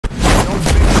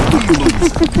you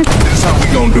lose. This how we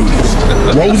gonna do this.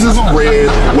 Roses are red,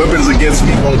 weapons against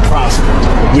me won't prosper.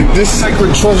 With this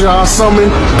sacred treasure I summon,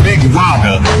 Big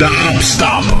Raga, the Op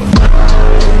Stopper.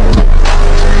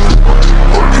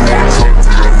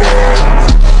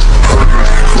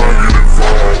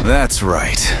 That's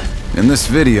right. In this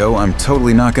video, I'm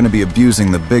totally not going to be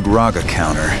abusing the Big Raga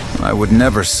counter. I would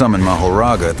never summon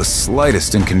Mahoraga at the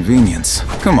slightest inconvenience.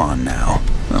 Come on now.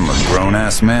 I'm a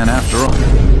grown-ass man after all.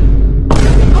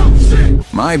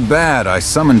 My bad, I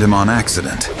summoned him on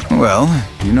accident. Well,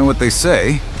 you know what they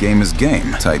say, game is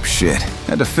game type shit.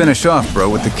 Had to finish off, bro,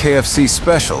 with the KFC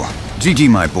special. GG,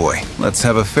 my boy. Let's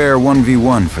have a fair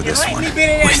 1v1 for this one. With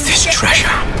this treasure,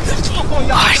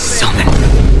 I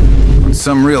summon.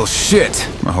 Some real shit.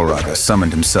 Mahoraga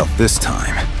summoned himself this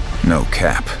time. No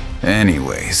cap.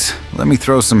 Anyways, let me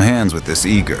throw some hands with this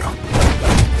e-girl.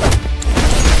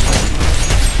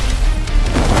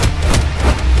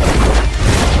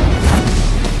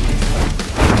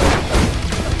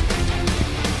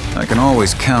 I can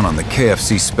always count on the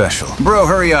KFC special. Bro,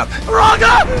 hurry up.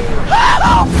 Raga!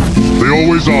 Help! They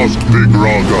always ask Big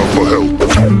Raga for help,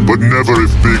 but never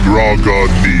if Big Raga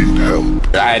need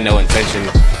help. I had no intention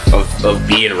of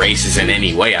being racist in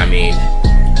any way. I mean,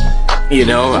 you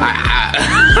know,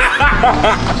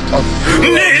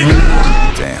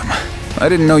 Damn. I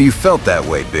didn't know you felt that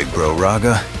way, Big Bro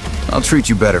Raga. I'll treat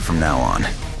you better from now on.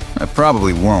 I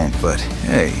probably won't, but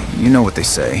hey, you know what they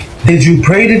say. Did you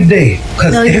pray today?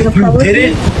 Cause if you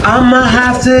didn't, I'ma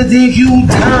have to dig you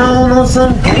down on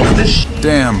some gangsta shit.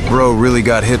 Damn, bro really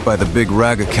got hit by the Big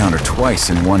Raga counter twice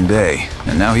in one day.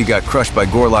 And now he got crushed by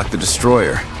Gorlock the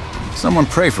Destroyer. Someone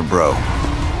pray for bro.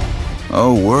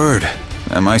 Oh, word.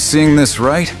 Am I seeing this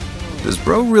right? Does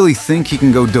bro really think he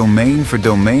can go domain for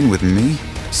domain with me?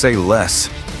 Say less.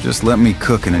 Just let me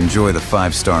cook and enjoy the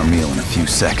 5-star meal in a few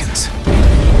seconds.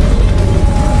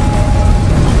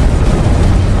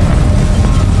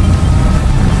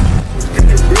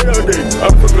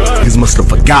 Niggas must have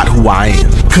forgot who I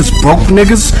am. Cause broke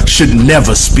niggas should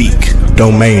never speak.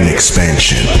 Domain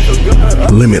expansion.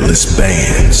 Limitless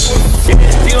bands.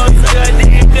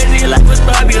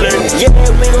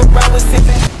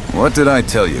 What did I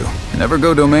tell you? Never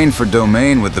go domain for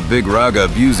domain with the Big Raga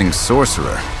abusing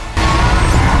sorcerer.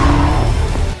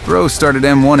 Bro started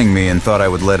M1ing me and thought I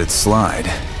would let it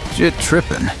slide. Jit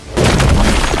trippin'.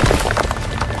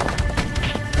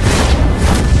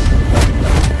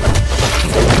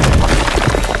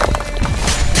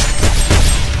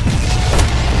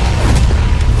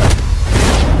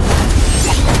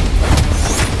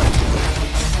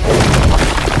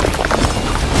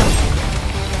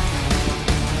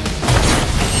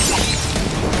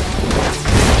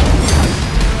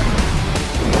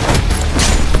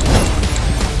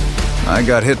 I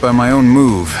got hit by my own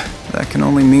move. That can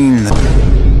only mean that...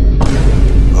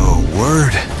 Oh,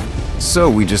 word. So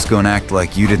we just gonna act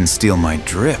like you didn't steal my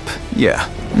drip? Yeah,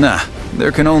 nah.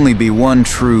 There can only be one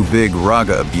true Big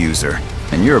Raga abuser,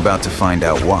 and you're about to find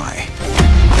out why.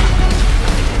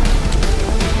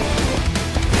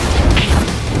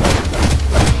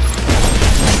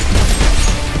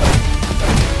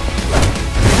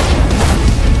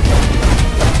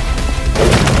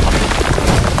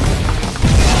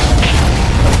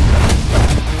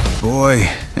 Boy,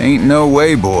 ain't no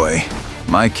way, boy.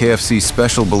 My KFC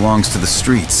special belongs to the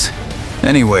streets.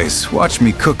 Anyways, watch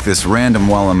me cook this random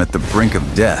while I'm at the brink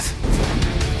of death.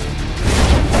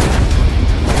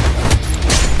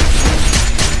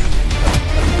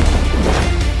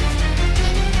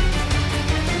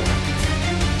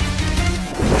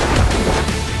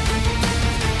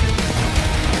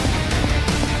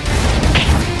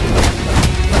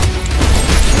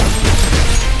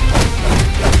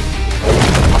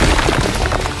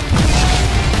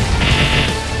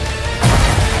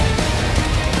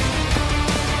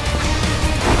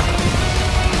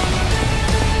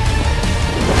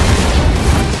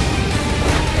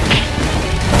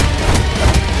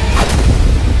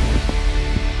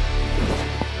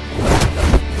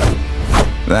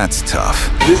 That's tough.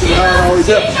 This is how I always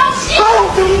happens.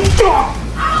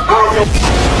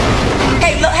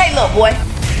 Hey, look, boy.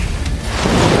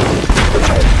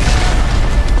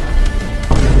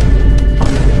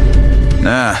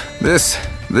 Nah,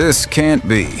 this can't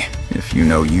be. If you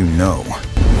know, you know.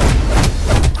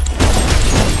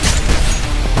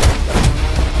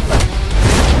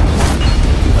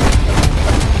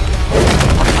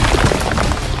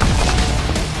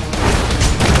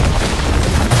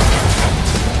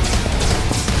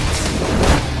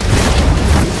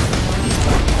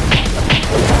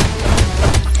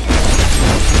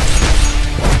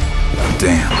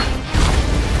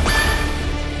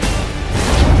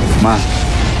 Ma,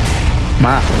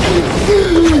 Ma.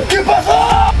 ¿Qué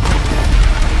pasó?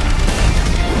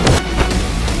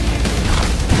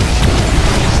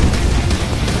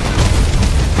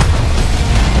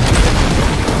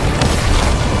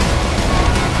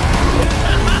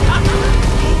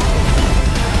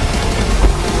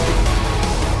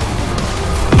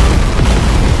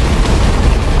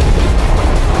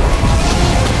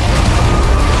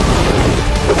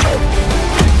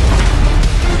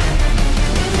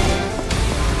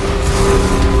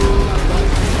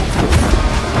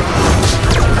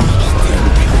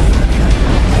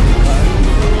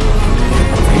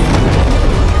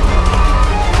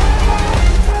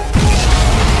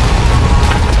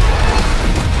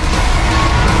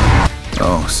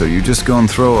 Oh, so you just gonna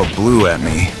throw a blue at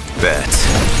me? Bet.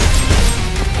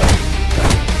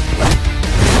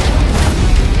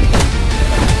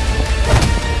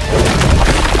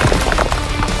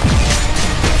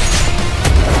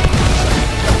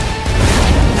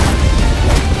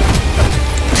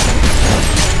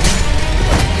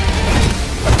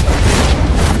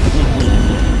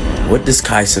 What does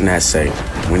Kaisenat say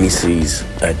when he sees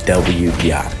a W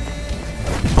yacht?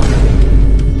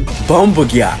 Bumble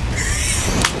yacht.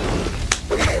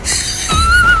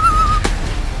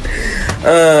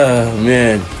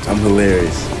 Man, I'm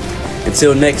hilarious.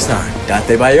 Until next time,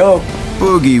 Date Bayo.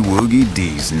 Boogie Woogie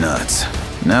D's nuts.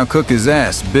 Now cook his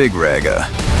ass, Big Raga.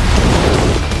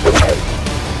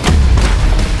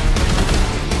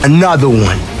 Another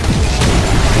one.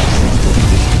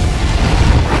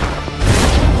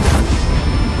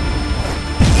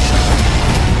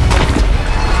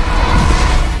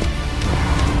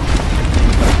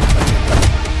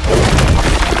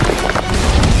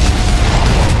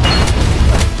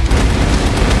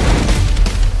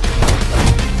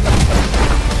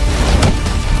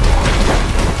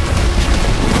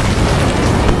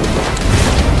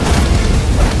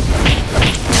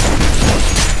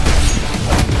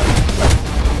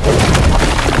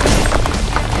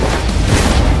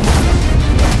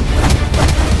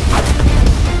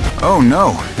 Oh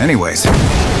no, anyways.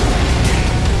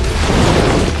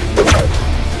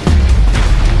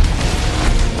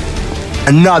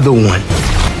 Another one.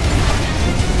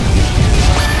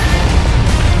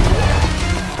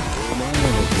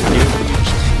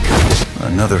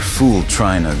 Another fool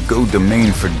trying to go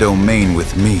domain for domain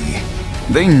with me.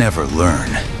 They never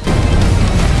learn.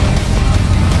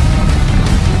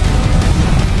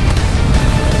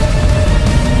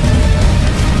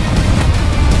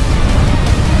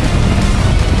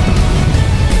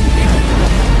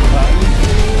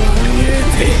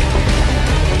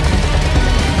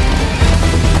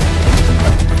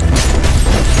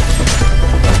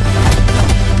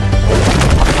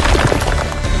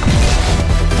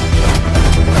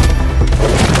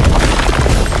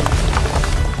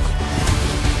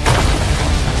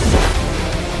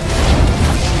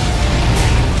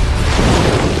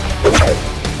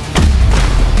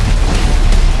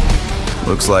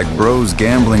 Looks like Bro's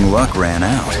gambling luck ran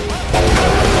out.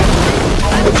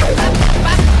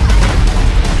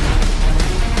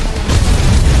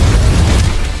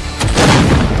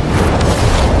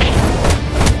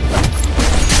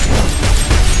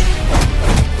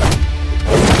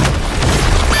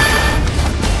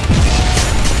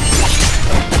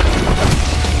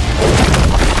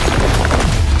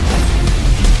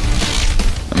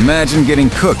 Imagine getting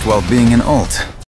cooked while being an ult.